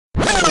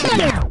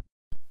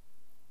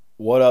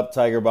What up,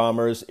 Tiger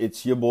Bombers?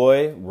 It's your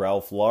boy,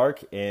 Ralph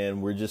Lark,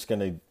 and we're just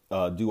going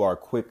to do our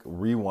quick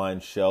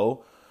rewind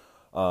show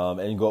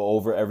and go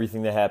over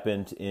everything that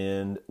happened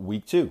in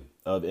week 2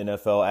 of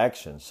NFL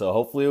action. So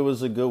hopefully it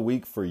was a good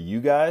week for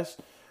you guys.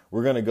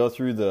 We're going to go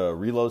through the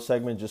reload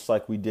segment just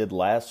like we did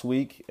last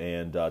week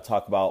and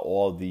talk about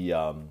all the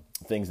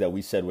things that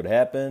we said would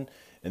happen.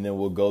 And then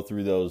we'll go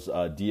through those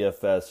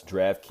DFS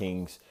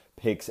DraftKings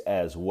picks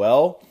as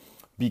well,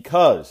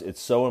 because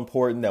it's so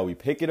important that we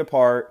pick it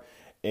apart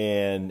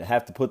and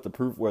have to put the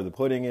proof where the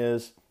pudding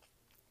is,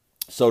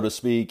 so to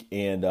speak,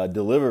 and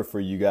deliver for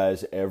you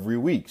guys every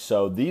week.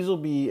 So these will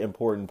be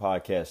important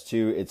podcasts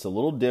too. It's a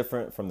little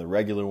different from the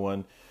regular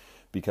one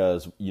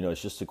because,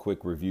 it's just a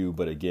quick review.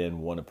 But again,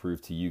 want to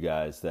prove to you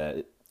guys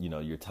that,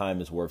 your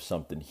time is worth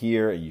something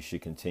here and you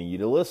should continue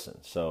to listen.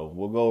 So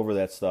we'll go over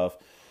that stuff.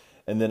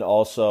 And then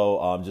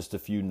also just a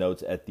few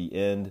notes at the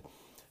end.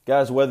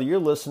 Guys, whether you're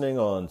listening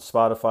on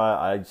Spotify,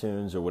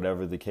 iTunes, or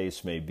whatever the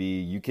case may be,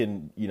 you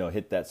can,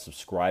 hit that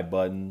subscribe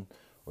button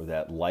or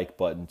that like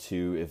button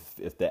too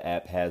if the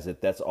app has it.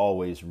 That's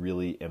always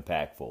really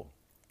impactful.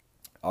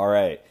 All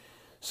right.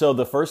 So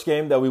the first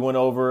game that we went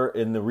over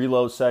in the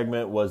reload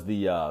segment was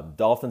the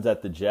Dolphins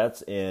at the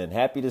Jets, and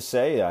happy to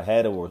say I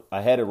had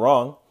it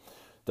wrong.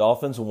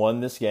 Dolphins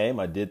won this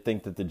game. I did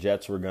think that the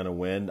Jets were going to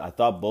win. I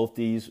thought both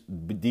these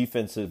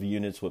defensive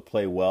units would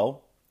play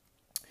well.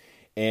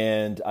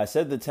 And I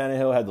said that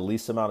Tannehill had the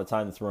least amount of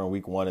time to throw in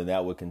week 1, and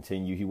that would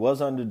continue. He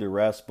was under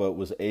duress, but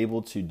was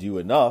able to do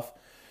enough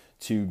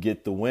to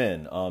get the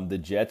win. The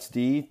Jets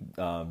D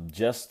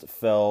just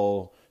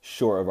fell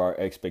short of our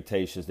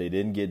expectations. They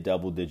didn't get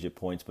double-digit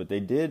points, but they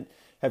did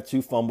have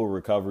 2 fumble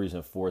recoveries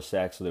and 4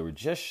 sacks, so they were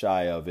just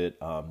shy of it.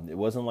 It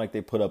wasn't like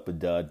they put up a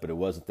dud, but it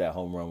wasn't that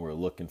home run we were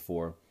looking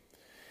for.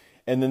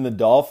 And then the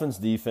Dolphins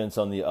defense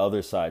on the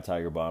other side,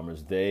 Tiger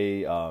Bombers,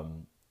 they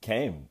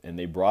came and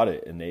they brought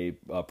it, and they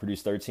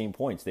produced 13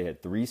 points. They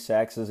had 3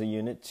 sacks as a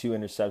unit, 2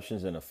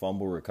 interceptions, and a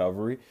fumble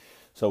recovery.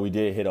 So we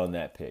did hit on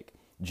that pick.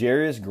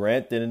 Jarius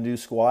Grant didn't do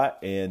squat,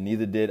 and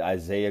neither did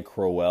Isaiah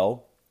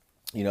Crowell.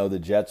 The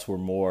Jets were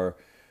more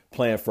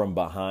playing from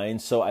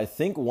behind. So I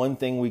think one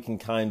thing we can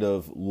kind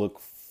of look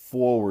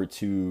forward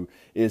to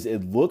is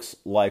it looks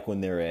like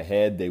when they're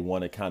ahead, they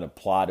want to kind of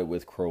plot it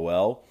with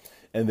Crowell.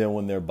 And then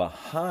when they're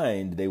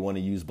behind, they want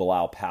to use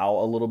Bilal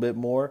Powell a little bit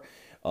more.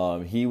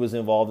 He was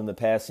involved in the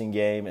passing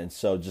game. And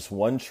so just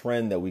one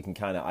trend that we can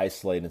kind of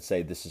isolate and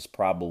say this is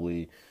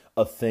probably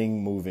a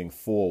thing moving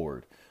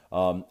forward.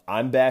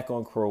 I'm back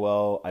on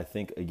Crowell, I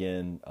think,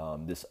 again,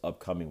 this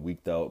upcoming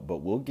week, though. But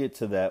we'll get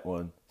to that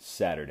one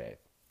Saturday.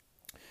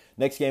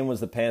 Next game was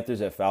the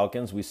Panthers at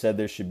Falcons. We said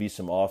there should be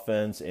some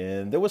offense,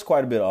 and there was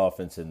quite a bit of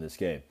offense in this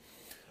game.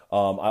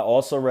 I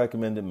also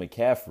recommended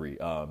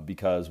McCaffrey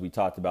because we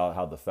talked about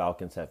how the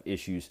Falcons have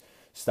issues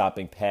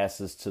stopping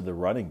passes to the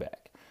running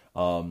back.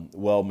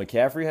 Well,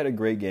 McCaffrey had a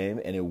great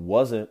game, and it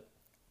wasn't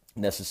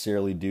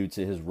necessarily due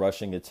to his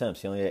rushing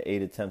attempts. He only had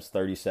 8 attempts,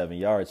 37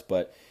 yards,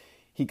 but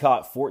he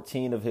caught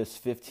 14 of his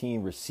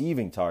 15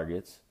 receiving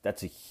targets.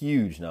 That's a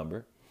huge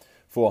number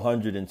for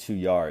 102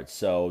 yards.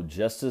 So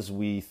just as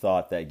we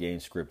thought that game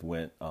script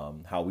went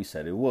how we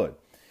said it would.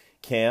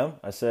 Cam,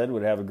 I said,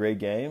 would have a great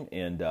game,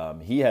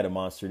 and he had a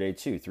monster day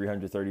too.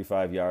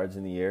 335 yards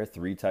in the air,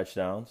 3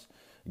 touchdowns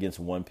against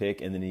 1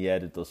 pick, and then he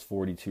added those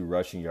 42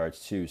 rushing yards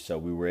too. So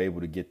we were able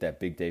to get that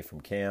big day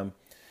from Cam.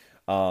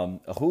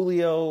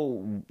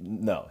 Julio,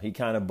 no, he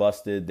kind of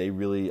busted. They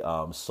really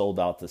sold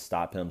out to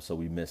stop him, so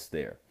we missed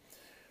there.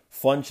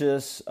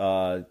 Funchess,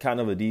 kind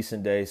of a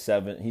decent day.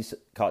 He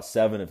caught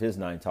 7 of his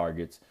 9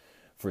 targets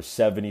for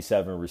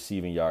 77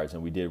 receiving yards,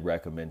 and we did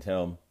recommend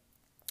him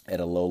at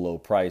a low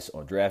price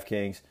on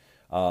DraftKings.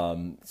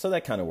 So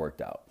that kind of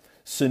worked out.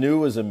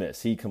 Sanu was a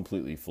miss. He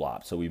completely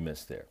flopped, so we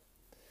missed there.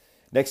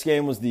 Next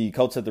game was the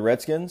Colts at the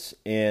Redskins,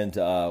 and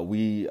I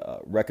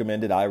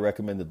recommended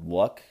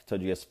Luck.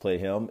 Told you guys to play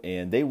him,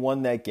 and they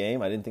won that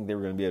game. I didn't think they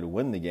were going to be able to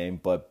win the game,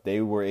 but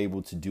they were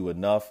able to do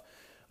enough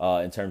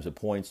in terms of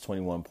points,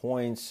 21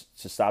 points,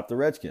 to stop the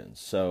Redskins.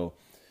 So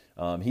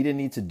he didn't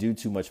need to do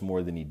too much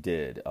more than he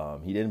did.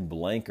 He didn't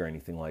blank or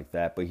anything like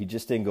that, but he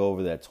just didn't go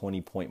over that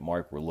 20-point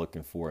mark we're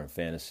looking for in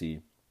fantasy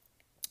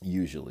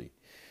usually.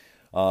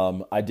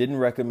 I didn't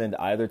recommend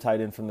either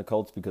tight end from the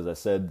Colts because I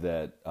said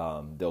that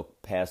they'll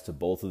pass to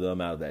both of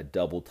them out of that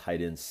double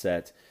tight end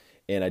set.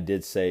 And I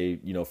did say,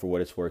 for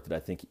what it's worth, that I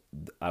think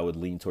I would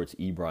lean towards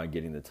Ebron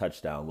getting the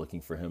touchdown, looking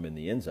for him in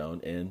the end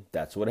zone. And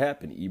that's what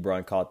happened.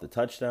 Ebron caught the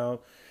touchdown,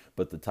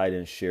 but the tight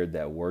end shared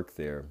that work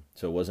there.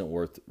 So it wasn't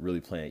worth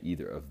really playing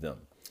either of them.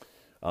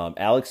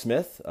 Alex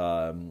Smith,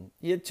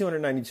 he had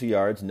 292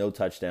 yards, no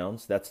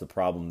touchdowns. That's the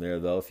problem there,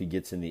 though. If he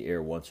gets in the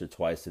air once or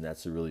twice, then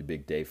that's a really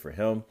big day for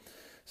him.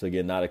 So,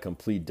 again, not a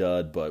complete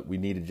dud, but we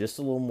needed just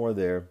a little more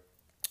there.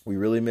 We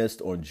really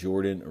missed on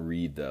Jordan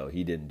Reed, though.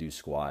 He didn't do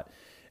squat.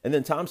 And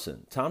then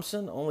Thompson.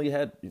 Thompson only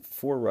had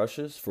 4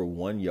 rushes for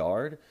 1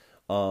 yard.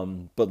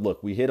 But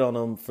look, we hit on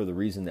him for the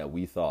reason that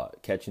we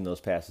thought. Catching those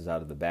passes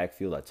out of the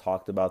backfield, I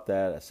talked about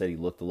that. I said he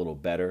looked a little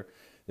better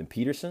than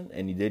Peterson,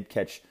 and he did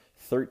catch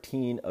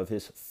 13 of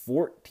his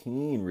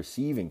 14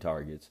 receiving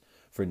targets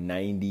for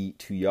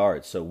 92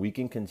 yards. So we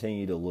can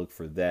continue to look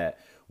for that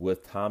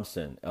with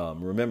Thompson.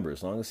 Remember,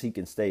 as long as he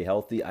can stay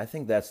healthy, I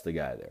think that's the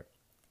guy there.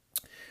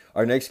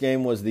 Our next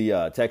game was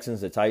the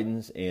Texans at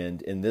Titans,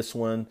 and in this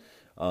one,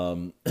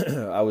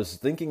 I was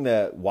thinking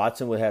that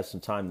Watson would have some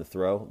time to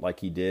throw like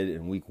he did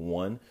in week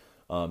 1.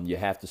 You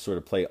have to sort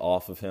of play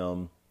off of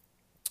him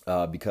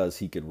because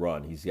he could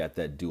run. He's got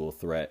that dual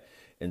threat.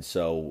 And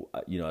so,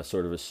 I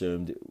sort of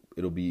assumed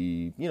it'll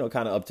be,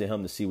 kind of up to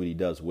him to see what he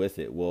does with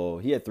it. Well,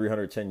 he had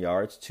 310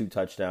 yards, 2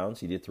 touchdowns.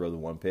 He did throw the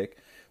 1 pick,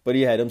 but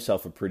he had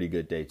himself a pretty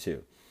good day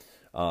too.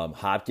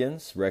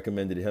 Hopkins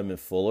recommended him and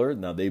Fuller.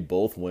 Now, they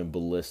both went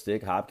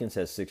ballistic. Hopkins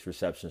has 6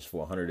 receptions for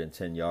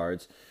 110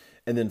 yards.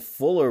 And then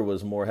Fuller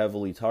was more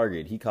heavily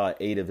targeted. He caught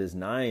 8 of his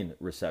 9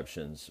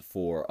 receptions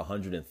for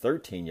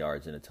 113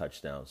 yards and a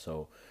touchdown.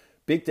 So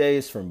big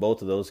days from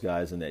both of those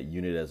guys in that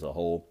unit as a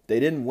whole. They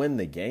didn't win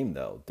the game,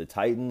 though. The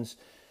Titans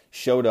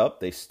showed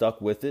up. They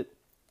stuck with it.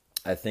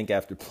 I think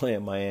after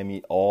playing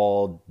Miami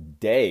all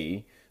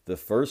day the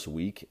first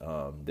week,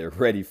 they're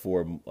ready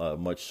for a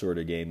much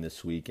shorter game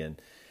this week.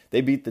 And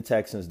they beat the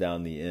Texans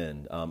down the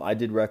end. I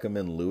did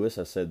recommend Lewis.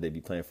 I said they'd be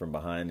playing from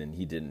behind, and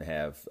he didn't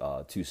have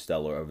too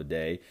stellar of a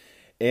day.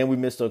 And we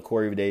missed on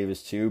Corey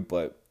Davis too,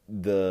 but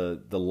the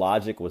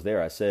logic was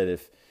there. I said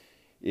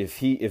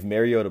if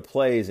Mariota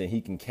plays and he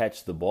can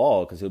catch the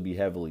ball because he'll be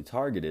heavily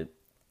targeted,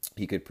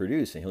 he could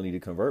produce and he'll need to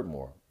convert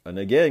more. And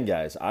again,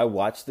 guys, I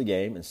watched the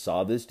game and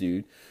saw this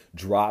dude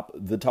drop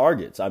the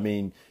targets. I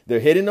mean, they're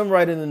hitting them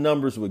right in the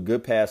numbers with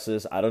good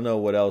passes. I don't know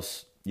what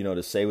else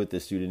to say with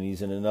this dude, and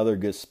he's in another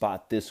good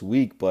spot this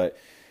week, but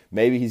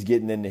maybe he's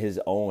getting into his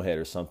own head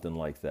or something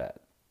like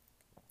that.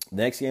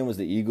 Next game was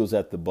the Eagles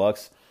at the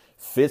Bucks.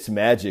 Fitz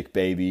magic,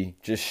 baby,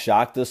 just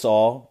shocked us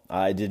all.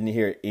 I didn't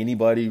hear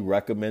anybody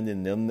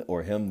recommending them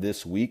or him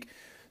this week.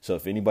 So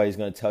if anybody's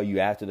going to tell you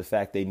after the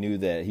fact they knew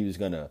that he was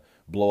going to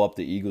blow up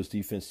the Eagles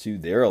defense too,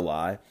 they're a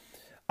lie.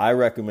 I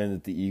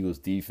recommended the Eagles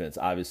defense.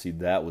 Obviously,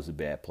 that was a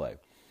bad play.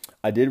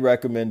 I did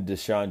recommend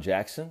Deshaun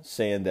Jackson,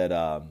 saying that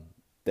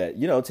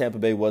Tampa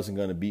Bay wasn't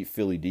going to beat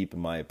Philly deep, in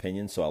my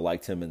opinion. So I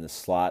liked him in the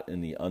slot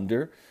in the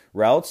under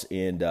routes,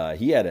 and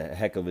he had a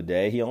heck of a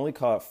day. He only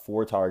caught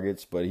 4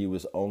 targets, but he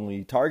was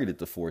only targeted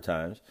the 4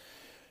 times.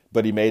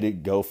 But he made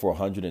it go for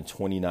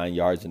 129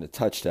 yards and a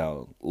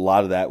touchdown. A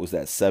lot of that was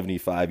that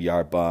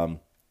 75-yard bomb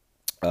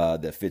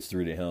that Fitz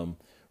threw to him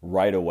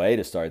right away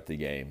to start the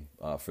game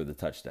for the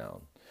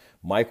touchdown.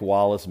 Mike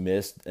Wallace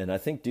missed, and I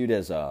think dude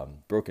has a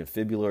broken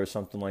fibula or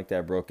something like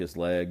that, broke his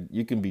leg.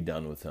 You can be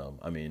done with him.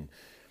 I mean,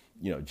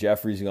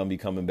 Jeffrey's going to be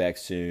coming back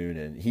soon,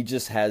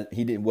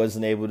 and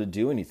wasn't able to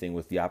do anything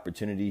with the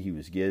opportunity he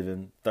was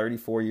given.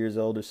 34 years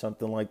old or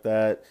something like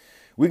that.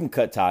 We can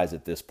cut ties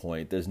at this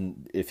point.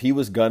 If he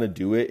was going to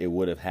do it, it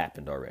would have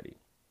happened already.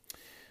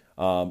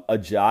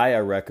 Ajayi I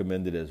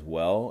recommended as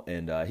well,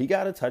 and he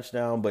got a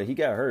touchdown, but he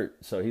got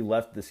hurt, so he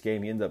left this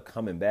game. He ended up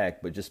coming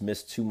back, but just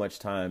missed too much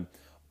time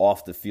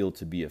off the field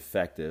to be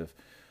effective.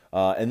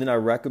 And then I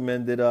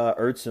recommended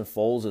Ertz and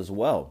Foles as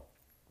well.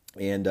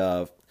 And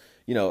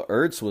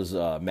Ertz was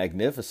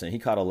magnificent. He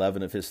caught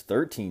 11 of his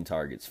 13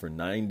 targets for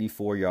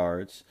 94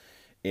 yards,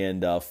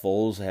 and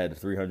Foles had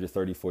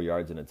 334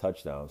 yards and a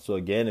touchdown. So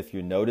again, if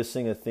you're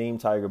noticing a theme,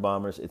 Tiger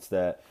Bombers, it's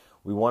that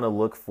we want to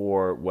look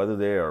for, whether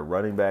they are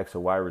running backs or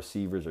wide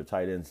receivers or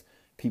tight ends,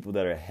 people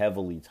that are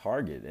heavily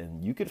targeted.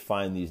 And you could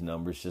find these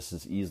numbers just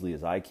as easily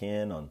as I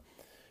can on,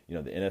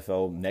 the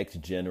NFL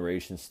Next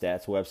Generation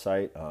Stats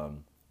website.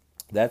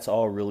 That's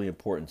all really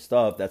important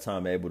stuff. That's how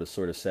I'm able to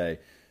sort of say,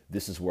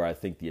 this is where I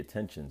think the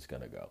attention's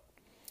going to go.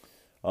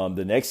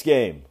 The next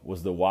game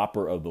was the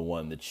whopper of the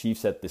one, the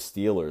Chiefs at the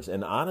Steelers.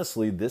 And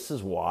honestly, this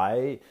is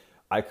why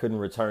I couldn't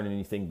return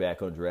anything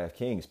back on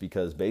DraftKings,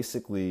 because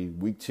basically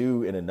week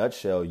 2, in a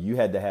nutshell, you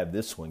had to have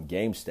this one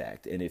game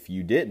stacked. And if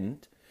you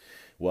didn't,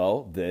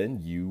 well, then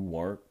you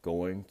weren't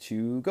going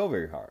to go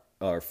very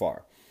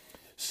far.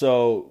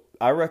 So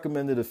I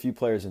recommended a few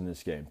players in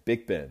this game.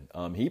 Big Ben,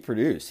 he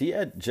produced. He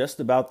had just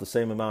about the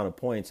same amount of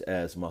points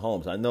as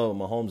Mahomes. I know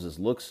Mahomes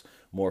looks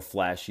more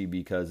flashy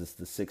because it's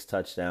the 6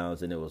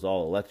 touchdowns and it was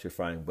all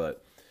electrifying,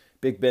 but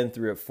Big Ben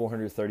threw up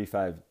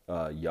 435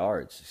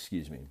 yards,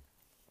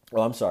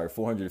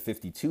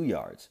 452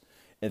 yards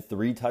and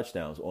 3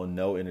 touchdowns on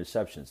no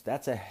interceptions.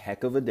 That's a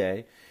heck of a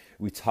day.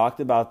 We talked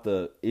about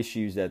the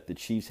issues that the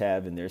Chiefs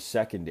have in their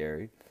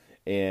secondary,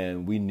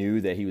 and we knew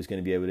that he was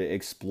going to be able to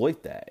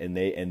exploit that, and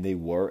they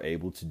were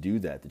able to do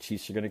that. The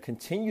Chiefs are going to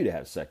continue to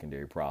have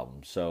secondary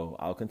problems, so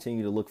I'll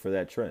continue to look for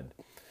that trend.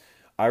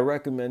 I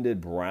recommended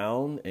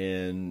Brown,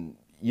 and,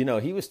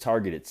 he was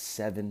targeted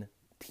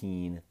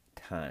 17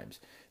 times.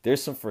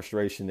 There's some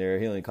frustration there.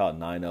 He only caught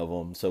 9 of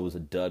them, so it was a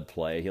dud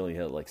play. He only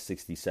had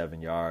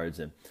 67 yards,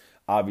 and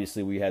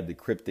obviously we had the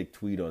cryptic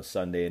tweet on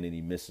Sunday, and then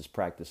he missed his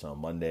practice on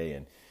Monday,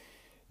 and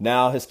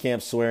now his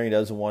camp's swearing he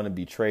doesn't want to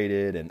be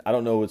traded, and I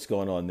don't know what's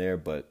going on there,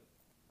 but,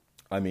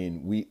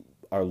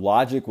 our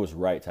logic was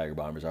right, Tiger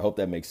Bombers. I hope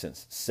that makes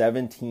sense.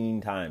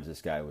 17 times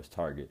this guy was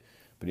targeted,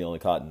 but he only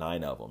caught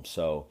 9 of them.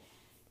 So,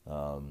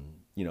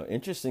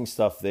 Interesting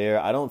stuff there.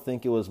 I don't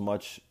think it was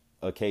much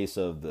a case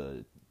of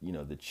the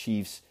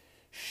Chiefs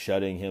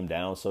shutting him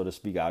down, so to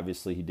speak.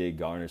 Obviously, he did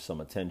garner some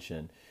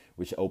attention,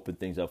 which opened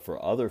things up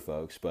for other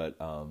folks. But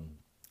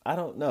I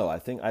don't know. I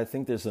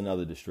think there's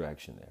another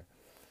distraction there.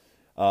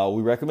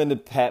 We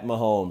recommended Pat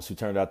Mahomes, who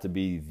turned out to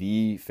be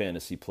the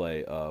fantasy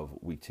play of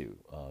week 2.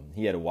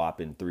 He had a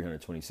whopping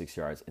 326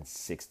 yards and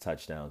 6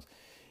 touchdowns.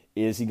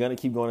 Is he going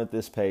to keep going at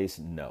this pace?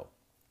 No.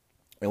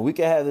 And we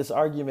could have this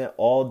argument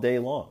all day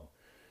long.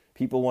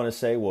 People want to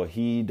say, well,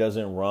 he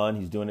doesn't run.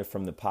 He's doing it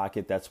from the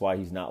pocket. That's why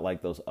he's not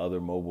like those other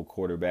mobile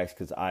quarterbacks,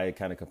 because I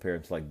kind of compare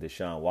him to like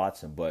Deshaun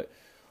Watson. But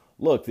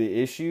look, the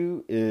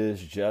issue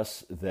is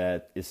just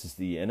that this is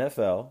the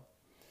NFL,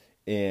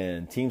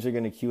 and teams are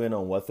going to cue in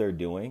on what they're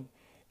doing.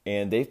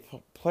 And they've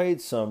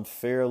played some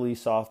fairly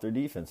softer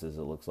defenses,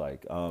 it looks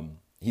like.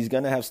 He's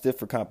going to have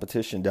stiffer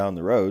competition down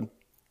the road.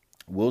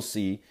 We'll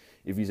see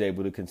if he's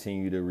able to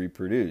continue to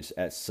reproduce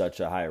at such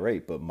a high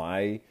rate. But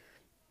my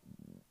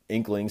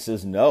inkling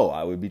says no.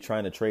 I would be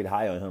trying to trade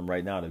high on him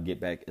right now to get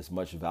back as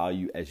much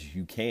value as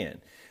you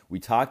can. We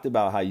talked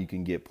about how you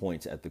can get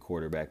points at the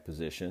quarterback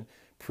position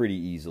pretty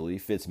easily.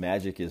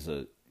 Fitzmagic is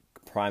a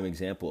prime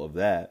example of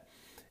that.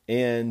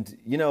 And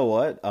you know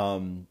what?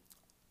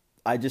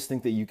 I just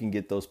think that you can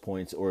get those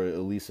points, or at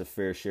least a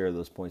fair share of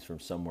those points,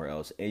 from somewhere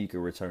else, and you can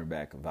return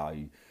back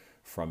value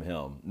from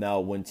him.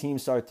 Now, when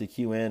teams start to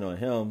cue in on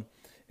him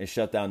and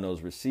shut down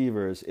those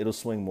receivers, it'll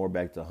swing more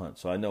back to Hunt.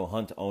 So I know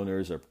Hunt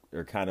owners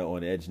are kind of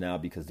on edge now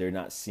because they're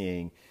not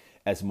seeing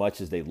as much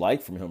as they'd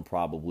like from him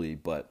probably,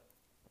 but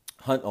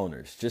Hunt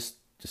owners, just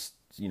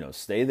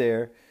stay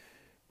there,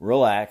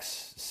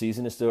 relax.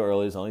 Season is still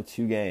early. It's only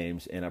 2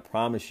 games, and I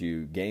promise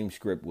you, game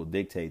script will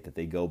dictate that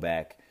they go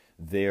back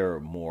there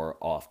more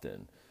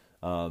often.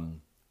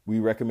 We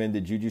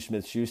recommended Juju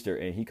Smith-Schuster,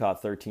 and he caught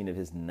 13 of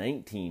his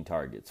 19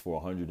 targets for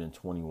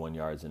 121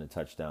 yards and a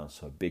touchdown,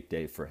 so a big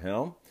day for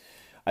him.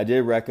 I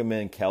did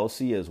recommend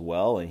Kelsey as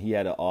well, and he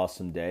had an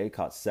awesome day.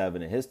 Caught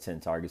 7 of his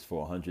 10 targets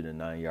for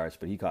 109 yards,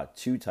 but he caught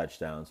 2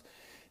 touchdowns.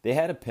 They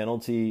had a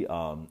penalty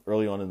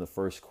early on in the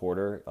first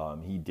quarter.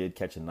 He did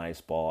catch a nice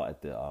ball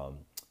at the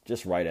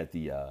just right at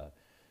the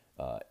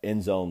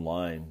end zone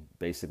line,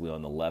 basically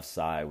on the left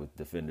side with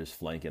defenders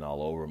flanking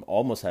all over him.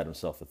 Almost had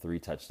himself a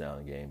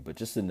 3-touchdown game, but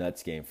just a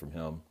nuts game from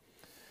him.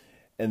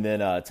 And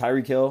then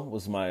Tyreek Hill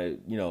was my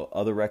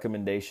other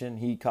recommendation.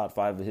 He caught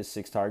 5 of his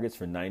 6 targets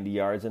for 90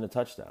 yards and a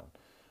touchdown.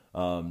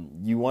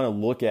 You want to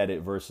look at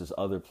it versus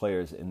other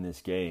players in this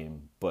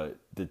game, but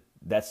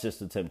that's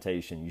just a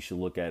temptation. You should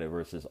look at it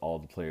versus all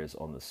the players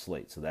on the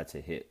slate. So that's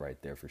a hit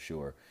right there for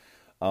sure.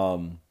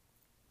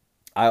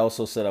 I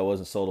also said I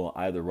wasn't sold on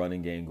either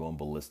running game going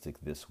ballistic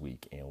this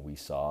week, and we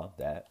saw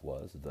that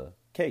was the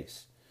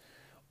case.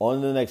 On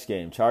to the next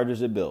game,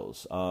 Chargers at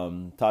Bills.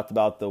 Talked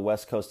about the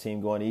West Coast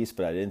team going east,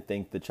 but I didn't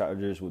think the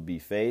Chargers would be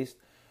faced.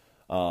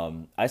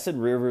 I said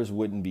Rivers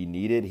wouldn't be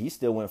needed. He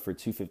still went for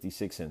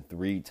 256 and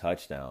 3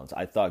 touchdowns.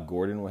 I thought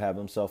Gordon would have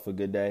himself a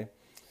good day.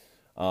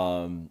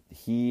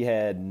 He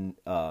had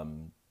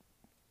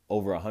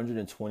over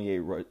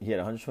 128. He had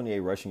 128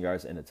 rushing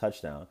yards and a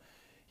touchdown.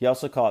 He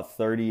also caught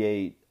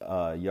 38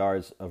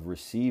 yards of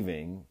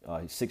receiving,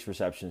 6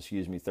 receptions,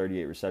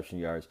 38 reception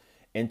yards,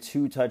 and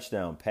 2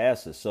 touchdown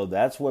passes. So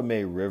that's what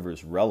made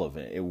Rivers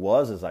relevant. It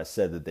was, as I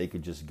said, that they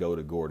could just go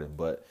to Gordon.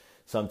 But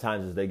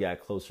sometimes as they got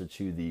closer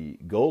to the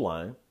goal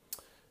line,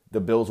 the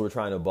Bills were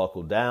trying to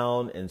buckle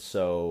down. And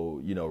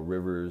so,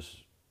 Rivers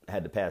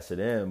had to pass it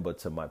in. But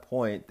to my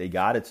point, they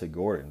got it to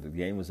Gordon. The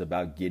game was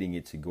about getting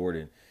it to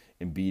Gordon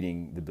and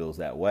beating the Bills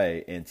that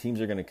way. And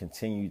teams are going to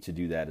continue to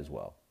do that as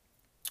well.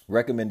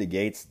 Recommended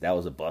Gates, that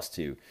was a bust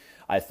too.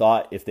 I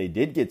thought if they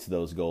did get to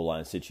those goal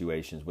line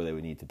situations where they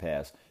would need to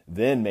pass,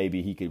 then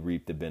maybe he could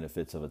reap the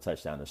benefits of a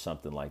touchdown or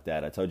something like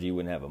that. I told you he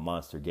wouldn't have a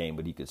monster game,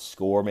 but he could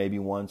score maybe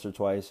once or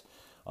twice.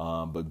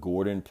 But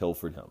Gordon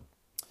pilfered him.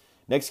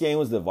 Next game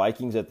was the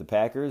Vikings at the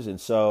Packers.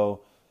 And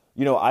so,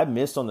 I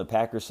missed on the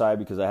Packers side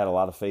because I had a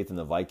lot of faith in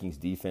the Vikings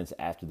defense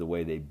after the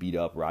way they beat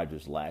up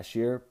Rodgers last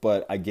year.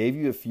 But I gave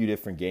you a few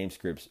different game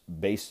scripts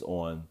based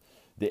on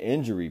the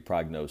injury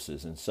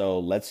prognosis. And so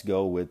let's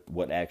go with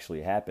what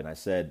actually happened. I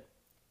said,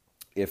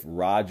 if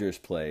Rodgers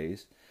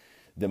plays,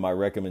 then my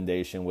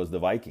recommendation was the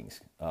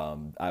Vikings.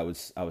 I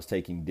was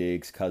taking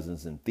Diggs,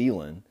 Cousins, and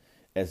Thielen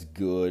as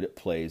good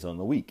plays on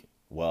the week.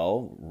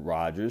 Well,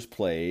 Rodgers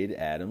played,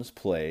 Adams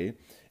played,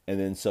 and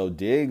then so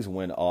Diggs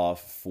went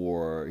off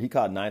he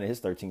caught 9 of his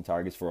 13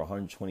 targets for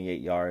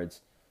 128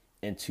 yards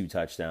and 2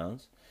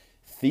 touchdowns.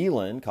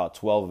 Thielen caught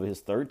 12 of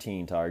his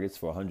 13 targets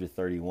for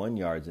 131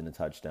 yards and a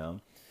touchdown.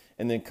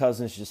 And then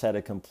Cousins just had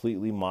a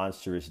completely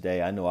monstrous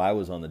day. I know I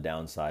was on the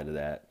downside of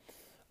that.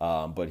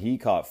 But he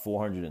caught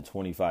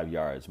 425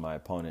 yards. My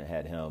opponent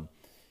had him.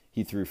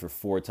 He threw for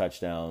 4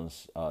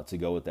 touchdowns to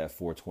go with that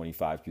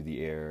 425 through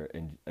the air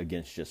and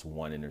against just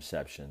 1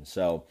 interception.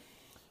 So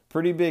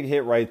pretty big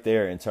hit right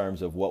there in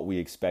terms of what we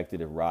expected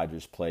if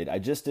Rodgers played. I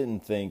just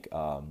didn't think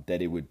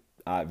that it would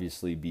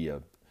obviously be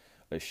a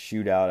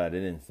shootout. I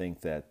didn't think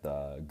that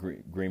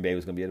Green Bay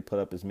was going to be able to put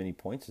up as many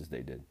points as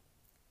they did.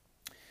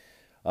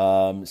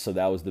 So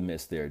that was the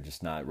miss there,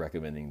 just not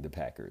recommending the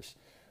Packers.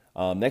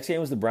 Next game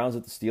was the Browns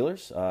at the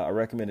Steelers. I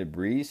recommended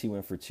Breeze. He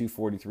went for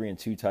 243 and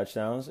 2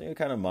 touchdowns.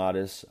 Kind of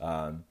modest.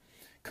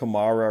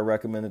 Kamara, I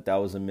recommended. That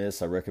was a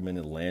miss. I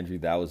recommended Landry.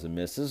 That was a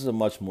miss. This is a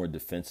much more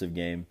defensive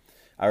game.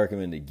 I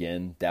recommended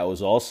again. That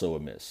was also a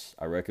miss.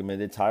 I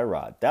recommended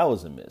Tyrod. That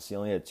was a miss. He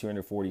only had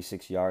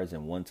 246 yards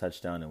and 1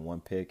 touchdown and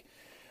 1 pick.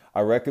 I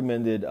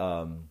recommended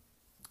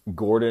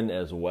Gordon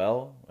as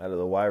well out of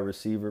the wide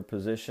receiver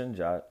position,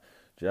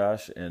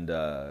 Josh. And,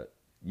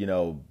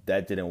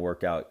 that didn't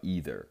work out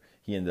either.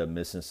 He ended up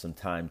missing some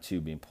time,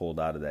 too, being pulled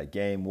out of that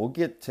game. We'll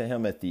get to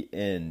him at the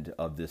end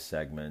of this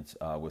segment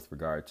with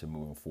regard to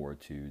moving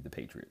forward to the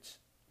Patriots.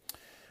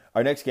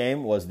 Our next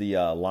game was the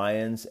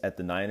Lions at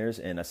the Niners,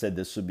 and I said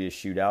this would be a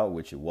shootout,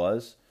 which it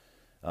was.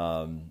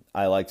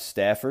 I liked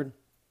Stafford.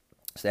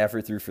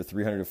 Stafford threw for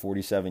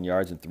 347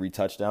 yards and 3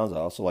 touchdowns. I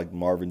also liked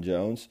Marvin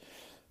Jones.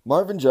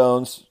 Marvin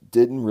Jones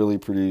didn't really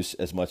produce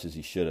as much as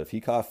he should have. He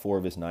caught 4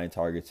 of his 9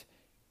 targets.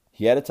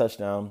 He had a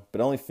touchdown,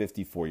 but only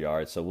 54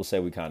 yards, so we'll say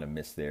we kind of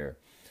missed there.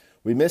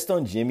 We missed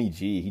on Jimmy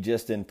G. He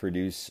just didn't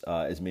produce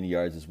as many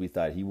yards as we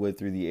thought he would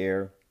through the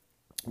air.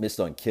 Missed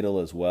on Kittle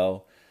as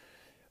well.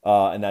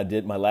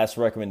 And my last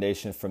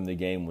recommendation from the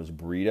game was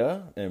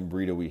Breida, and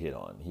Breida we hit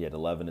on. He had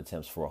 11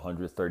 attempts for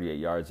 138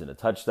 yards and a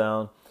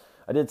touchdown.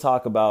 I did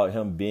talk about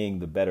him being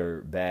the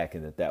better back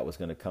and that was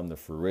going to come to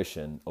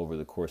fruition over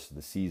the course of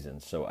the season.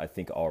 So I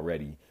think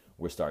already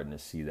we're starting to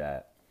see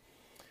that.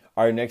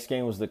 Our next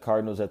game was the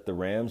Cardinals at the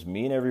Rams.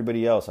 Me and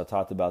everybody else, I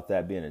talked about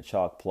that being a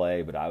chalk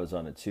play, but I was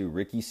on it too.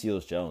 Ricky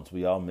Seals-Jones,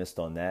 we all missed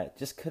on that.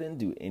 Just couldn't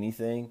do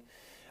anything.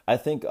 I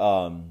think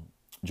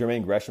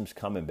Jermaine Gresham's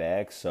coming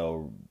back,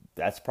 so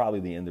that's probably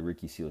the end of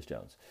Ricky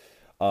Seals-Jones.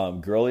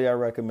 Gurley I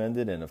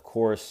recommended, and of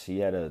course he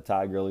had a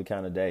Todd Gurley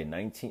kind of day. He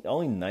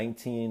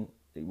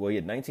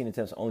had 19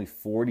 attempts, only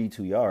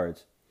 42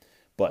 yards,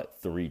 but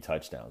 3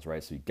 touchdowns,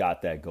 right? So he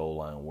got that goal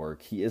line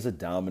work. He is a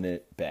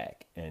dominant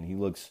back, and he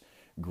looks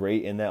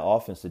great in that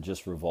offense that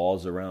just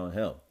revolves around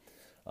him.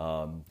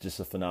 Just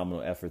a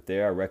phenomenal effort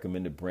there. I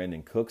recommended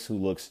Brandon Cooks, who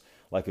looks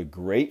like a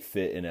great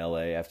fit in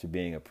LA after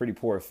being a pretty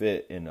poor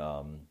fit in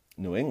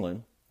New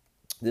England.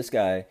 This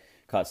guy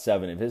caught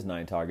 7 of his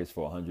 9 targets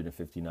for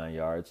 159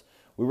 yards.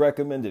 We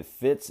recommended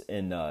Fitz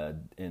and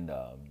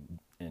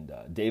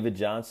David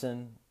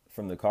Johnson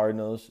from the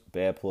Cardinals.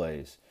 Bad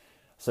plays.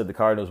 Said the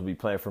Cardinals would be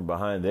playing from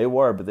behind. They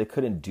were, but they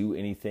couldn't do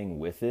anything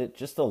with it.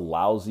 Just a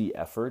lousy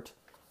effort.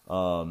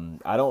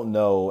 I don't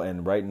know,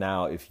 and right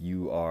now, if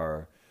you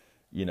are,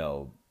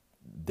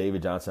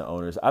 David Johnson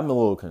owners, I'm a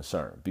little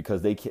concerned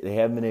because they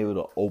haven't been able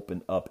to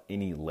open up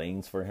any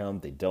lanes for him.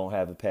 They don't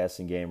have a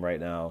passing game right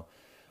now.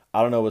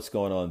 I don't know what's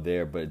going on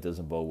there, but it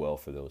doesn't bode well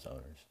for those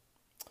owners.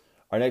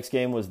 Our next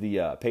game was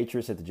the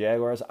Patriots at the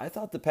Jaguars. I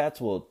thought the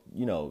Pats will,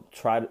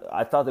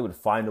 I thought they would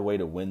find a way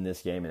to win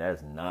this game, and that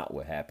is not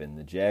what happened.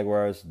 The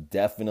Jaguars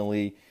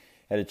definitely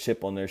had a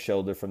chip on their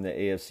shoulder from the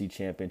AFC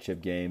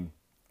Championship game,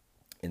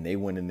 and they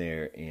went in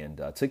there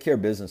and took care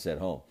of business at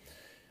home.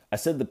 I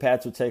said the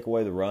Pats would take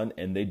away the run,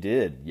 and they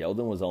did.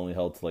 Yeldon was only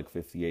held to like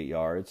 58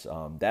 yards.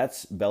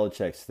 That's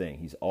Belichick's thing.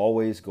 He's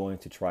always going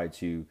to try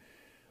to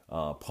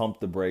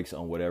pump the brakes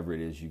on whatever it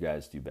is you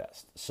guys do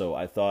best. So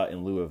I thought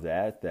in lieu of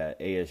that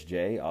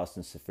ASJ,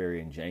 Austin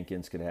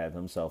Seferian-Jenkins, could have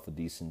himself a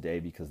decent day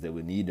because they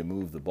would need to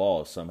move the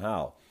ball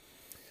somehow.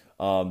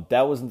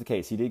 That wasn't the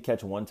case. He did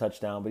catch 1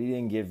 touchdown, but he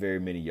didn't get very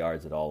many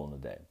yards at all on the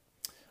day.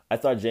 I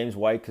thought James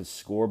White could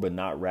score but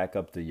not rack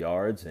up the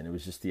yards, and it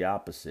was just the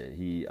opposite.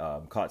 He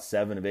caught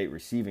 7 of 8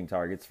 receiving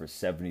targets for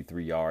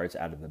 73 yards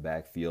out of the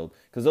backfield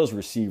because those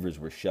receivers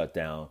were shut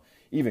down.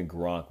 Even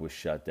Gronk was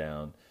shut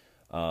down.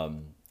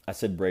 I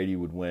said Brady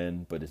would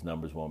win, but his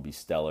numbers won't be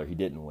stellar. He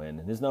didn't win.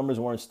 And his numbers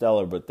weren't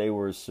stellar, but they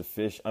were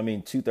sufficient.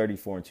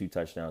 234 and 2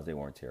 touchdowns, they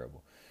weren't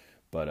terrible.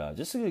 But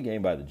just a good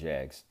game by the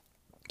Jags.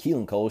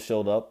 Keelan Cole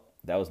showed up.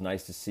 That was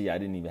nice to see. I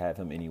didn't even have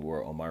him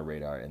anywhere on my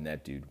radar, and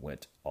that dude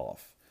went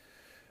off.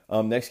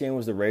 Next game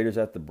was the Raiders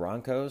at the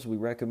Broncos. We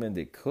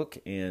recommended Cook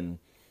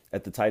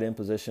at the tight end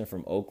position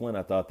from Oakland.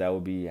 I thought that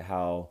would be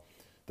how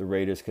the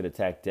Raiders could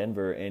attack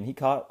Denver, and he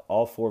caught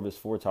all 4 of his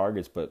 4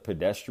 targets, but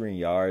pedestrian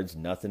yards,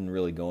 nothing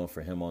really going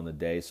for him on the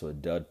day, so a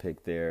dud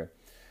pick there.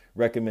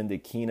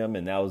 Recommended Keenum,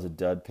 and that was a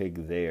dud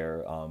pick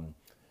there.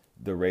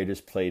 The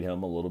Raiders played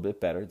him a little bit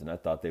better than I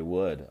thought they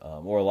would,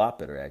 or a lot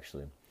better,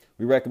 actually.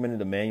 We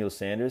recommended Emmanuel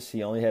Sanders.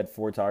 He only had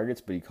 4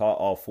 targets, but he caught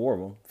all 4 of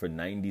them for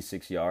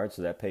 96 yards,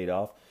 so that paid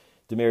off.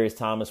 Demaryius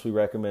Thomas, we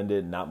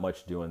recommended. Not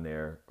much doing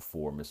there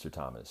for Mr.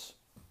 Thomas.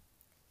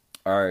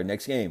 Our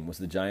next game was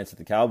the Giants at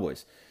the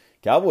Cowboys.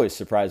 Cowboys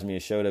surprised me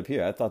and showed up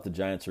here. I thought the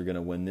Giants were going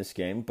to win this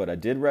game, but I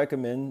did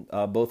recommend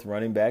both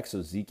running backs,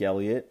 so Zeke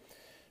Elliott.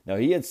 Now,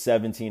 he had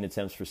 17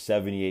 attempts for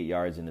 78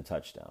 yards and a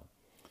touchdown.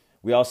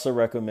 We also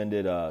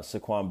recommended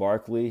Saquon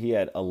Barkley. He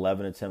had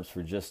 11 attempts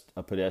for just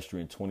a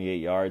pedestrian 28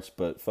 yards,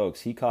 but,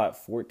 folks, he caught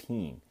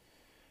 14.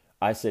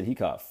 I said he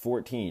caught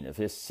 14 of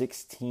his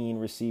 16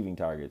 receiving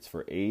targets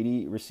for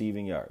 80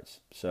 receiving yards.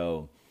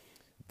 So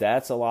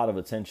that's a lot of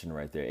attention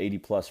right there.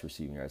 80-plus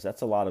receiving yards.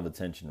 That's a lot of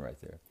attention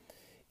right there.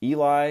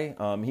 Eli,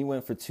 he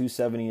went for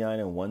 279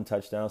 and 1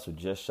 touchdown, so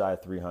just shy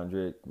of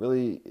 300.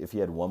 Really, if he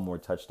had one more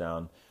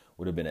touchdown,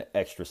 would have been an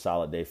extra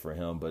solid day for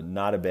him, but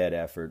not a bad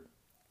effort.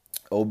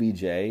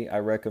 OBJ, I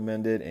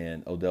recommended,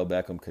 and Odell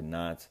Beckham could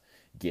not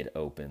get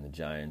open. The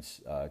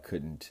Giants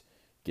couldn't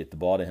get the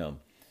ball to him.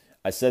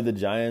 I said the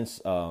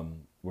Giants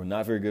were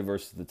not very good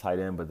versus the tight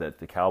end, but that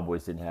the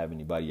Cowboys didn't have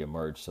anybody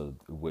emerge, so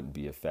it wouldn't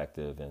be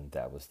effective, and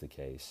that was the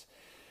case.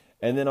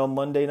 And then on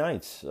Monday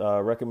nights,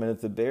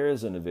 recommended the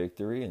Bears in a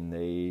victory, and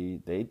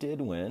they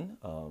did win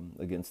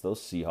against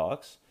those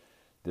Seahawks.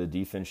 The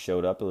defense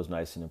showed up. It was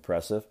nice and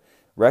impressive.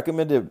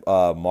 Recommended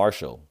Brandon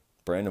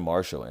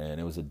Marshall, and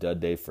it was a dud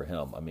day for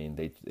him. I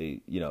mean,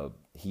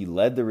 he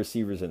led the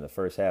receivers in the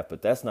first half,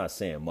 but that's not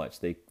saying much.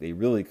 They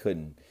really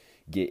couldn't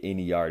get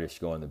any yardage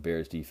going. The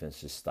Bears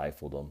defense just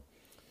stifled them.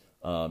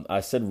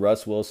 I said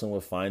Russ Wilson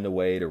would find a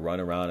way to run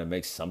around and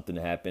make something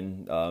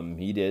happen.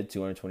 He did,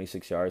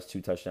 226 yards,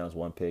 2 touchdowns,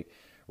 1 pick,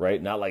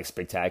 right? Not like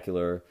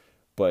spectacular,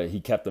 but he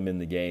kept them in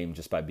the game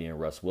just by being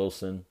Russ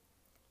Wilson.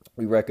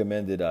 We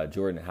recommended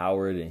Jordan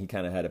Howard, and he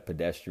kind of had a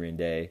pedestrian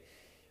day.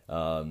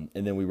 And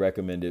then we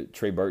recommended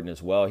Trey Burton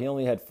as well. He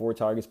only had 4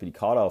 targets, but he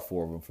caught all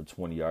 4 of them for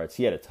 20 yards.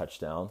 He had a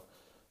touchdown.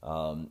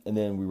 And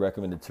then we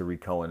recommended Tariq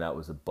Cohen. That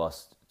was a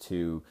bust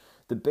too.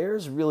 The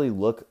Bears really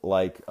look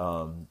like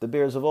the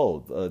Bears of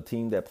old, a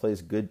team that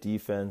plays good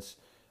defense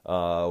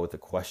with a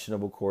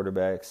questionable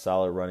quarterback,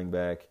 solid running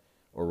back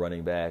or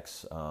running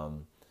backs,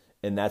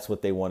 and that's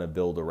what they want to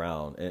build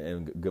around,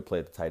 and good play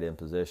at the tight end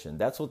position.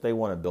 That's what they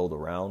want to build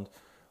around.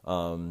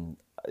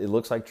 It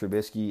looks like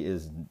Trubisky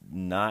is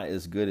not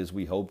as good as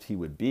we hoped he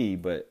would be,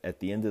 but at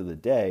the end of the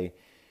day,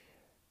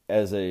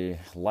 as a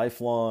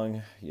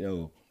lifelong,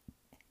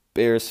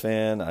 Bears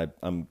fan,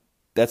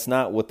 that's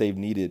not what they've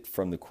needed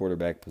from the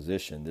quarterback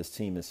position. This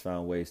team has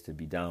found ways to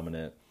be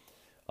dominant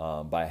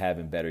by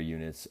having better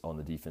units on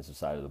the defensive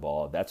side of the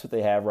ball. That's what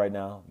they have right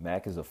now.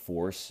 Mac is a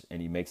force,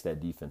 and he makes that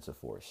defense a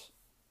force.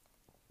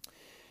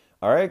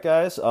 All right,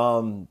 guys,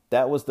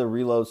 that was the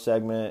reload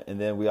segment,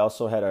 and then we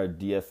also had our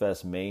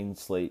DFS main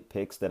slate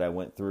picks that I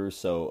went through.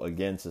 So,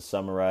 again, to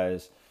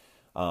summarize,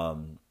 I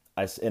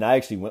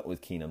actually went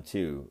with Keenum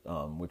too,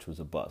 which was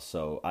a bust.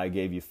 So I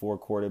gave you 4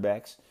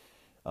 quarterbacks.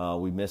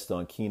 We missed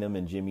on Keenum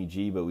and Jimmy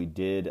G, but we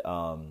did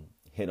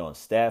hit on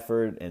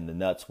Stafford, and the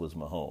nuts was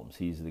Mahomes.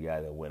 He's the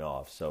guy that went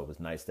off, so it was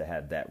nice to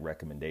have that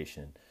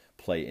recommendation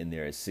play in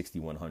there at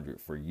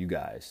 6,100 for you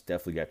guys.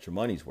 Definitely got your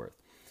money's worth.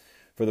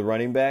 For the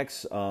running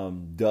backs,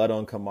 dud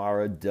on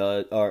Kamara,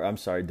 dud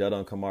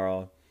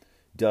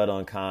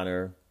on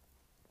Connor,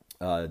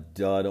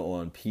 dud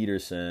on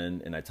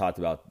Peterson, and I talked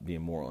about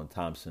being more on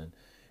Thompson,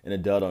 and a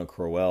dud on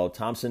Crowell.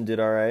 Thompson did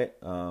all right.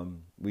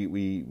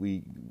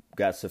 We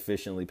got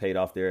sufficiently paid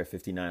off there at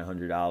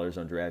 $5,900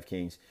 on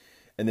DraftKings.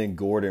 And then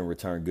Gordon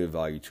returned good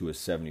value to a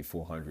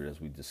 $7,400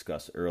 as we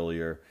discussed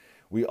earlier.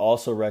 We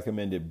also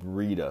recommended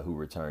Breida, who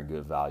returned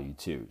good value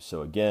too.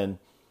 So again,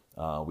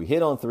 we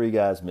hit on 3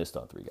 guys, missed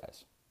on 3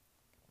 guys.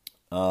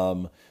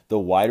 The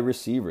wide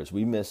receivers,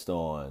 we missed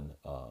on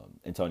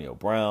Antonio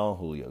Brown,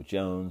 Julio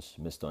Jones,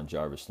 missed on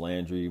Jarvis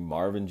Landry,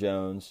 Marvin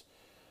Jones,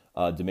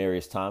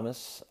 Demaryius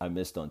Thomas. I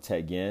missed on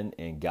Ted Ginn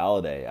and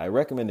Galladay. I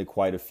recommended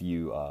quite a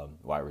few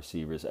wide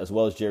receivers, as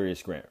well as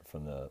Jarius Grant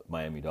from the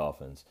Miami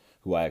Dolphins,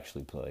 who I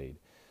actually played.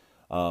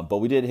 But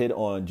we did hit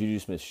on Juju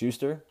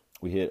Smith-Schuster.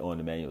 We hit on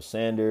Emmanuel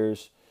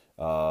Sanders.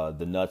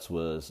 The nuts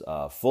was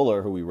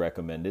Fuller, who we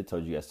recommended.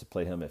 Told you guys to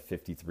play him at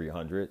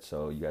 5,300.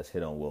 So you guys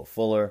hit on Will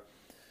Fuller.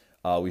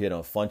 We hit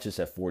on Funchess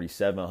at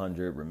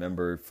 4,700.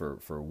 Remember,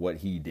 for what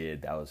he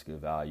did, that was good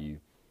value.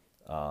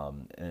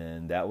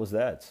 And that was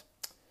that.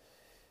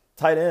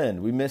 Tight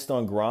end, we missed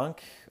on Gronk.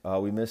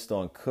 We missed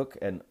on Cook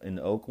in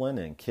Oakland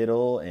and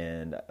Kittle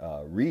and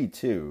Reed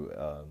too.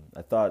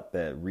 I thought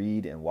that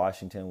Reed in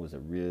Washington was a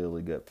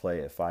really good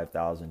play at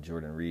 5,000,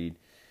 Jordan Reed,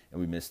 and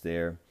we missed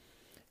there.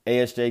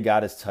 ASJ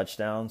got his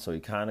touchdown, so he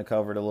kind of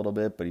covered a little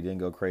bit, but he didn't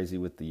go crazy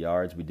with the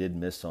yards. We did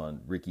miss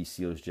on Ricky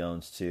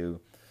Seals-Jones too.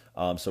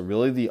 So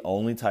really the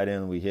only tight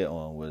end we hit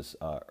on was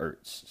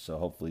Ertz. So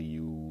hopefully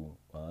you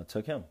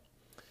took him.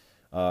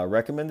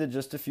 Recommended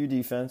just a few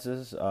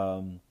defenses.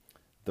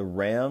 The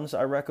Rams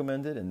I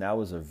recommended, and that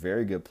was a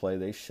very good play.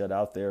 They shut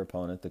out their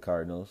opponent, the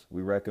Cardinals.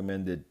 We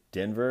recommended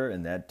Denver,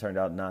 and that turned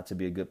out not to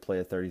be a good play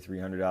at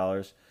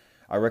 $3,300.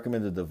 I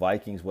recommended the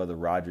Vikings, whether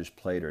Rodgers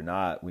played or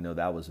not. We know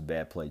that was a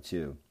bad play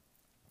too.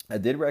 I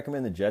did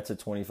recommend the Jets at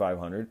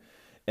 2,500,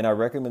 and I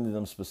recommended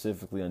them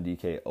specifically on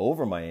DK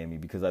over Miami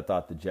because I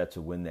thought the Jets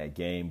would win that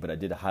game, but I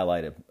did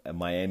highlight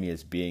Miami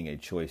as being a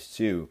choice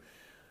too.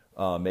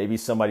 Maybe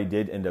somebody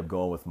did end up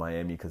going with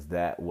Miami because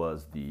that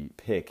was the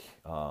pick,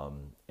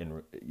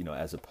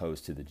 as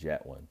opposed to the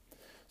Jet one.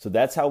 So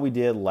that's how we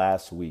did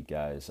last week,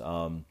 guys.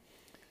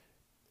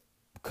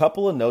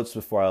 Couple of notes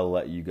before I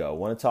let you go. I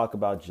want to talk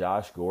about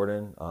Josh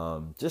Gordon.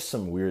 Just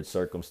some weird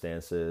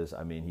circumstances.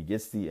 I mean, he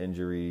gets the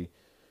injury,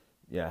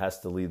 has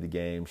to leave the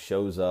game,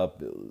 shows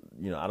up.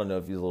 I don't know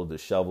if he's a little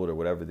disheveled or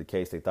whatever the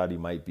case. They thought he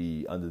might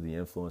be under the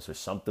influence or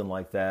something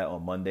like that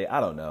on Monday. I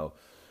don't know.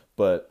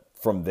 But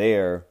from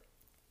there,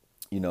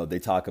 they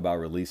talk about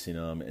releasing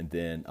him and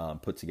then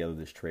put together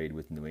this trade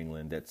with New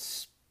England.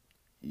 That's,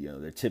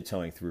 they're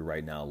tiptoeing through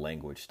right now,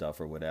 language stuff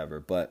or whatever.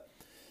 But,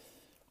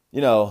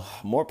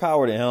 more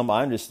power to him.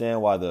 I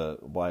understand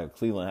why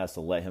Cleveland has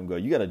to let him go.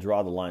 You got to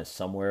draw the line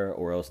somewhere,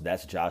 or else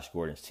that's Josh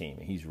Gordon's team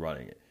and he's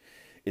running it.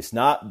 It's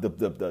not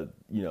the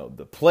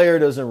player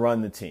doesn't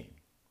run the team.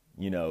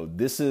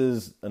 This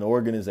is an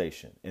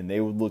organization, and they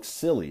would look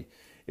silly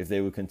if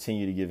they would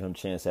continue to give him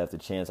chance after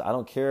chance. I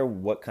don't care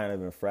what kind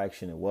of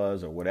infraction it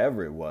was or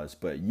whatever it was,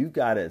 but you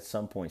got to at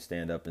some point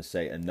stand up and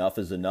say enough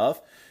is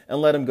enough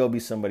and let him go be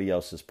somebody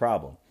else's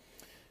problem.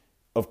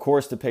 Of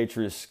course, the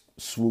Patriots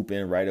swoop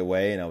in right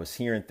away, and I was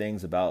hearing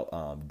things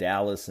about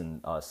Dallas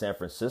and San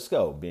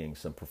Francisco being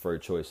some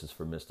preferred choices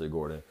for Mr.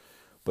 Gordon.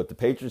 But the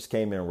Patriots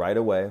came in right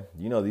away.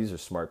 These are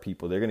smart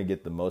people. They're going to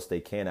get the most they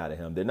can out of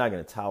him. They're not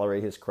going to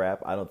tolerate his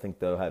crap. I don't think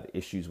they'll have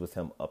issues with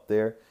him up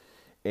there.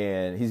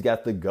 And he's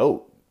got the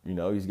GOAT.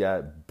 He's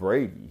got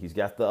Brady. He's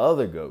got the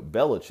other GOAT,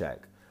 Belichick.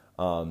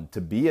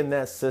 To be in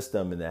that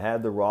system and to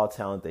have the raw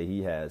talent that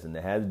he has and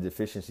to have the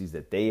deficiencies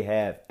that they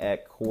have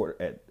at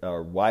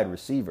wide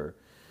receiver,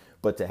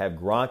 but to have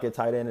Gronk at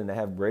tight end and to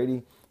have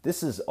Brady,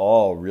 this is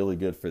all really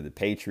good for the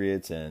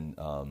Patriots. And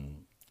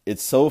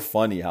it's so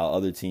funny how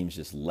other teams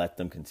just let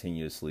them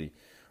continuously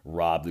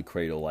rob the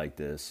cradle like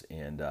this.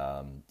 And,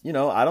 I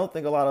don't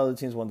think a lot of other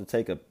teams want to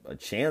take a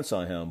chance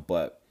on him,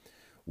 but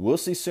we'll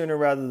see sooner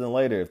rather than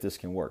later if this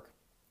can work.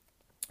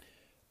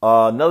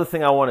 Another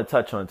thing I want to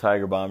touch on,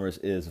 Tiger Bombers,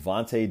 is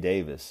Vontae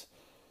Davis.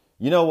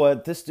 You know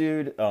what? This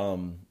dude,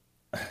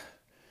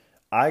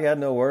 I got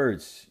no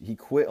words. He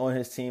quit on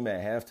his team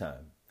at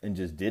halftime and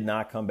just did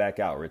not come back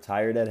out.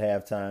 Retired at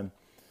halftime.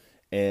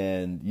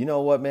 And you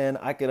know what, man?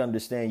 I could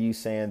understand you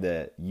saying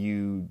that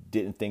you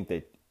didn't think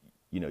that,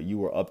 you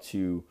were up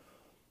to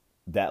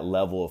that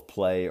level of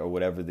play or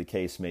whatever the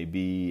case may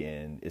be,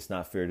 and it's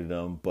not fair to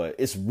them. But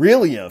it's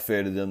really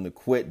unfair to them to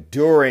quit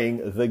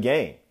during the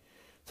game.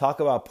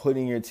 Talk about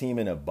putting your team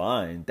in a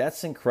bind.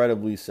 That's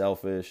incredibly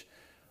selfish.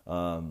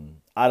 I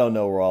don't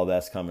know where all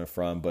that's coming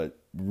from, but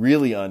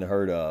really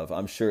unheard of.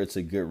 I'm sure it's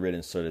a good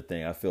riddance sort of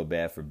thing. I feel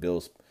bad for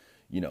Bills,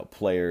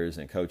 players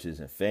and coaches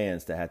and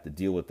fans to have to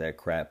deal with that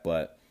crap,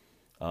 but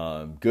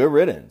good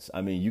riddance.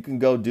 I mean, you can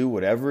go do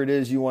whatever it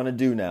is you want to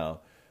do now,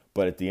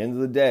 but at the end of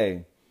the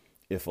day,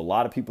 if a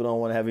lot of people don't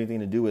want to have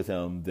anything to do with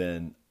him,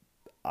 then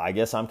I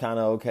guess I'm kind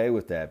of okay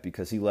with that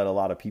because he let a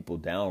lot of people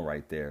down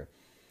right there.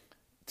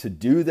 To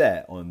do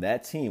that on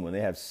that team when they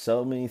have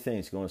so many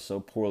things going so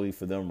poorly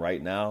for them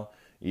right now,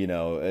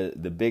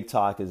 the big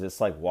talk is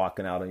it's like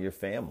walking out on your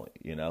family,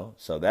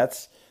 So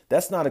that's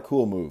not a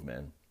cool move,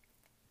 man.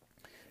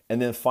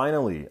 And then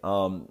finally,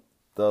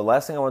 the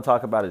last thing I want to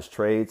talk about is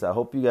trades. I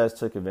hope you guys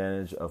took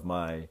advantage of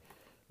my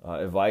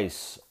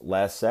advice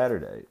last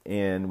Saturday.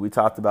 And we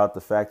talked about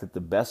the fact that the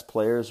best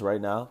players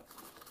right now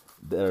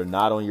that are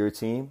not on your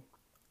team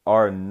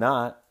are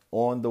not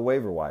on the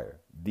waiver wire.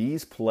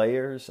 These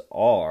players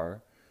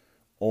are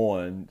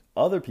on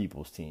other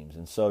people's teams.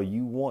 And so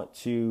you want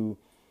to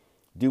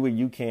do what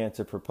you can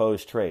to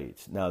propose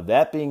trades. Now,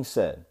 that being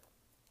said,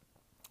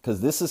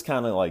 because this is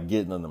kind of like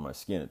getting under my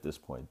skin at this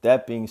point.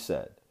 That being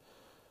said,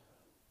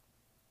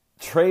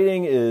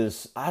 trading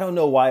is, I don't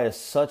know why it's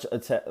such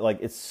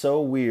it's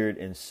so weird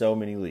in so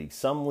many leagues.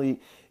 Some league,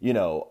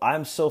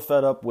 I'm so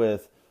fed up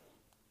with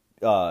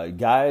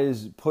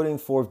guys putting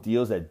forth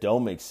deals that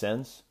don't make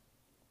sense.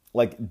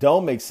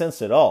 Don't make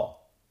sense at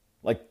all.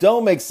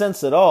 Don't make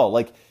sense at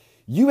all.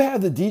 You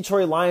have the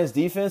Detroit Lions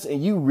defense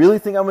and you really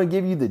think I'm going to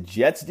give you the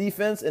Jets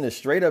defense in a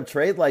straight up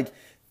trade?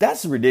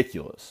 That's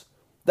ridiculous.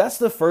 That's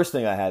the first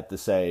thing I had to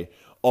say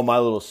on my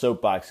little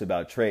soapbox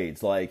about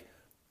trades. Nobody's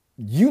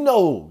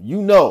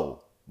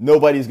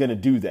going to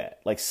do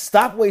that.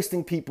 Stop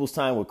wasting people's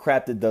time with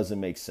crap that doesn't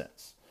make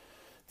sense.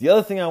 The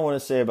other thing I want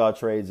to say about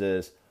trades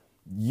is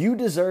you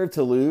deserve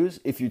to lose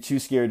if you're too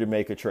scared to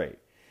make a trade.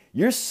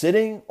 You're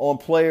sitting on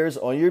players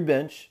on your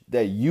bench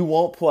that you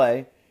won't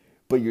play,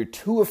 but you're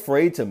too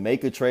afraid to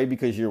make a trade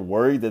because you're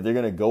worried that they're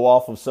going to go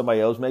off if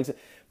somebody else makes it.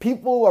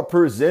 People are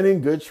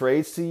presenting good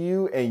trades to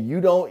you and you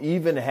don't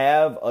even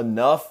have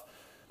enough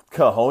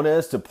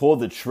cojones to pull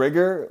the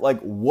trigger.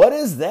 What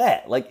is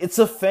that? It's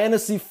a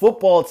fantasy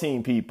football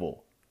team,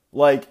 people.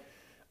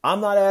 I'm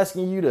not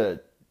asking you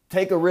to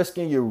take a risk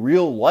in your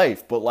real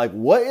life, but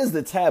what is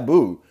the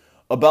taboo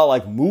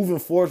about moving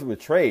forward with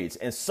trades?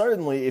 And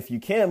certainly if you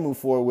can move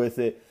forward with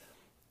it,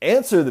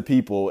 answer the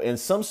people in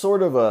some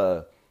sort of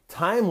a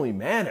timely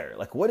manner.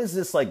 What is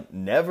this,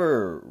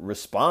 never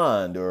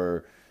respond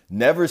or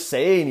never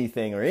say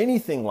anything or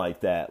anything like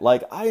that?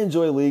 I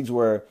enjoy leagues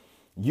where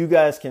you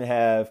guys can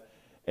have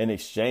an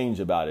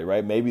exchange about it,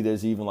 right? Maybe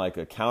there's even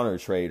a counter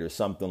trade or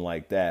something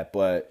like that.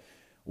 But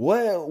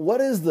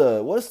what's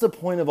the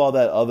point of all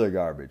that other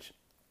garbage?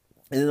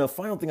 And then the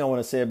final thing I want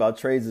to say about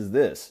trades is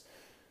this.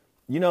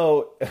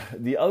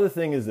 The other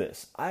thing is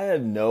this. I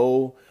have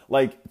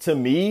to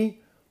me,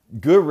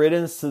 good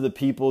riddance to the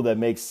people that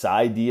make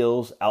side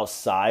deals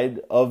outside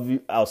of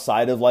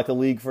a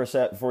league,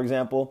 for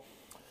example.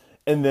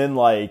 And then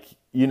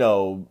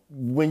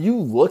when you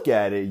look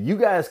at it, you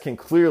guys can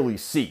clearly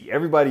see,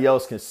 everybody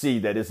else can see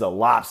that it's a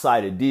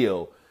lopsided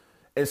deal.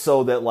 And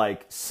so that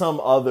like some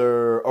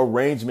other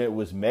arrangement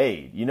was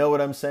made. You know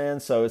what I'm saying?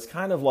 So it's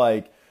kind of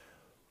like,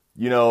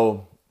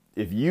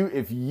 if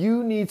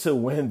you need to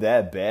win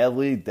that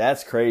badly,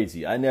 that's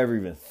crazy. I never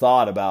even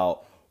thought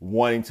about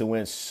wanting to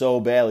win so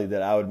badly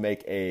that I would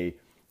make a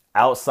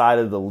outside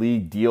of the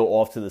league deal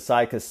off to the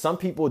side, because some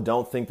people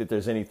don't think that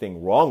there's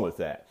anything wrong with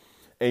that.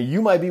 And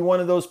you might be one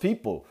of those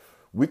people.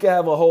 We could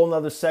have a whole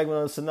nother segment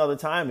on this another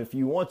time if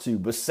you want to,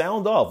 but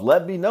sound off.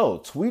 Let me know.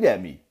 Tweet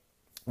at me.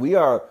 We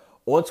are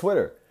on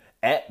Twitter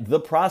at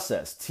The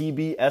Process,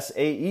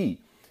 TBSAE.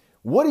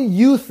 What do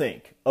you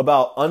think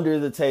about under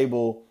the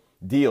table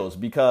deals?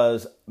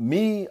 Because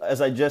me, as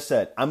I just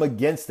said, I'm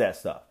against that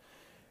stuff.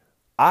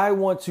 I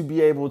want to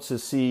be able to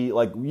see,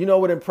 like,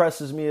 what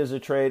impresses me as a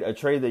trade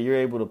that you're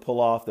able to pull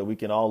off, that we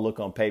can all look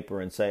on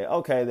paper and say,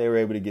 okay, they were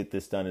able to get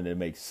this done and it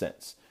makes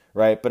sense,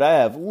 right? But I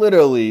have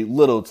literally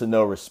little to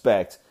no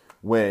respect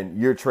when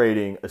you're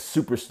trading a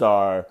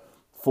superstar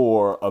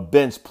for a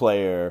bench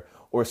player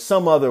or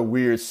some other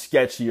weird,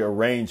 sketchy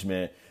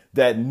arrangement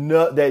that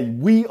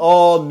we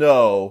all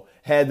know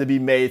had to be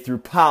made through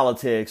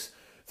politics,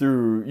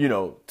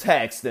 through,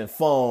 text and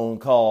phone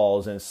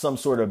calls and some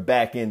sort of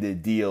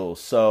back-ended deal.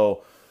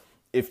 So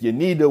if you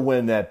need to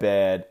win that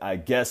bad, I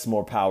guess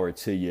more power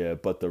to you.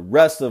 But the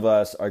rest of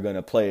us are going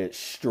to play it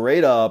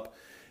straight up.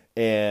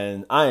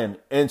 And I am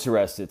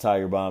interested,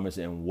 Tiger Bombers,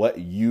 in what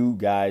you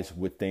guys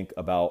would think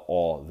about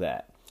all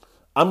that.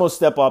 I'm going to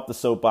step off the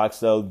soapbox,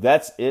 though.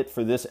 That's it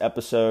for this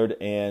episode.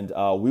 And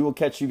we will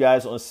catch you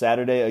guys on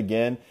Saturday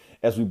again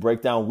as we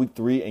break down week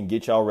 3 and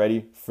get y'all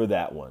ready for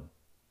that one.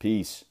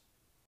 Peace.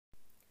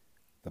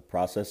 The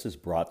Process is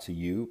brought to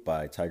you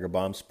by Tiger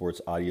Bomb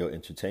Sports Audio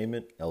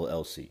Entertainment,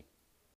 LLC.